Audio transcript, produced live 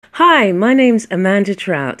Hi, my name's Amanda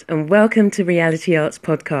Trout and welcome to Reality Arts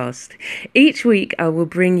Podcast. Each week I will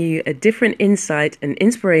bring you a different insight and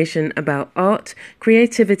inspiration about art,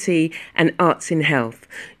 creativity and arts in health.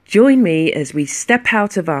 Join me as we step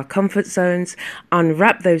out of our comfort zones,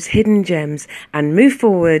 unwrap those hidden gems and move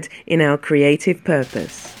forward in our creative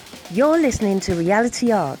purpose. You're listening to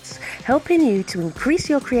Reality Arts, helping you to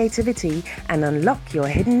increase your creativity and unlock your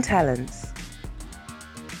hidden talents.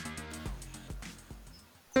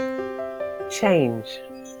 Change.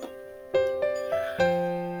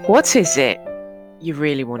 What is it you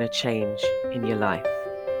really want to change in your life?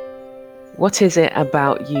 What is it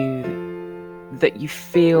about you that you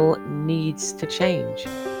feel needs to change?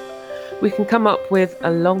 We can come up with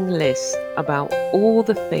a long list about all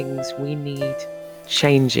the things we need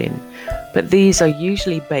changing, but these are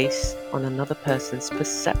usually based on another person's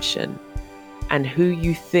perception and who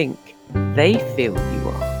you think they feel you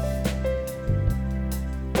are.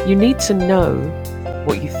 You need to know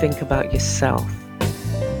what you think about yourself.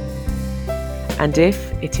 And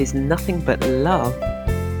if it is nothing but love,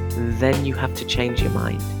 then you have to change your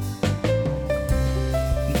mind.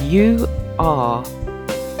 You are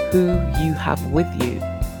who you have with you,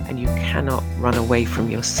 and you cannot run away from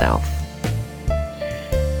yourself.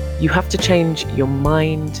 You have to change your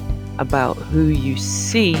mind about who you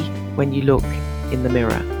see when you look in the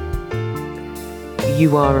mirror.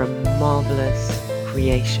 You are a marvelous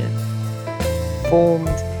creation, formed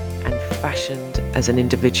and fashioned as an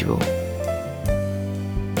individual.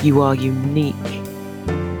 You are unique.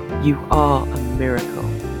 You are a miracle.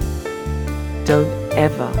 Don't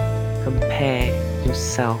ever compare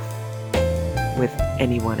yourself with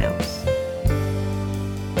anyone else.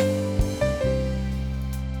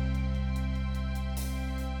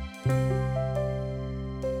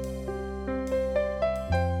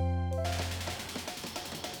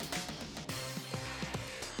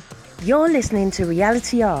 You're listening to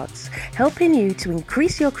Reality Arts, helping you to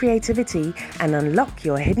increase your creativity and unlock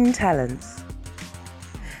your hidden talents.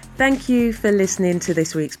 Thank you for listening to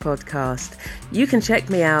this week's podcast. You can check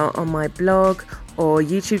me out on my blog or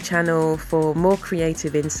YouTube channel for more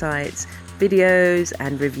creative insights, videos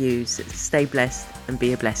and reviews. Stay blessed and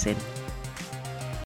be a blessing.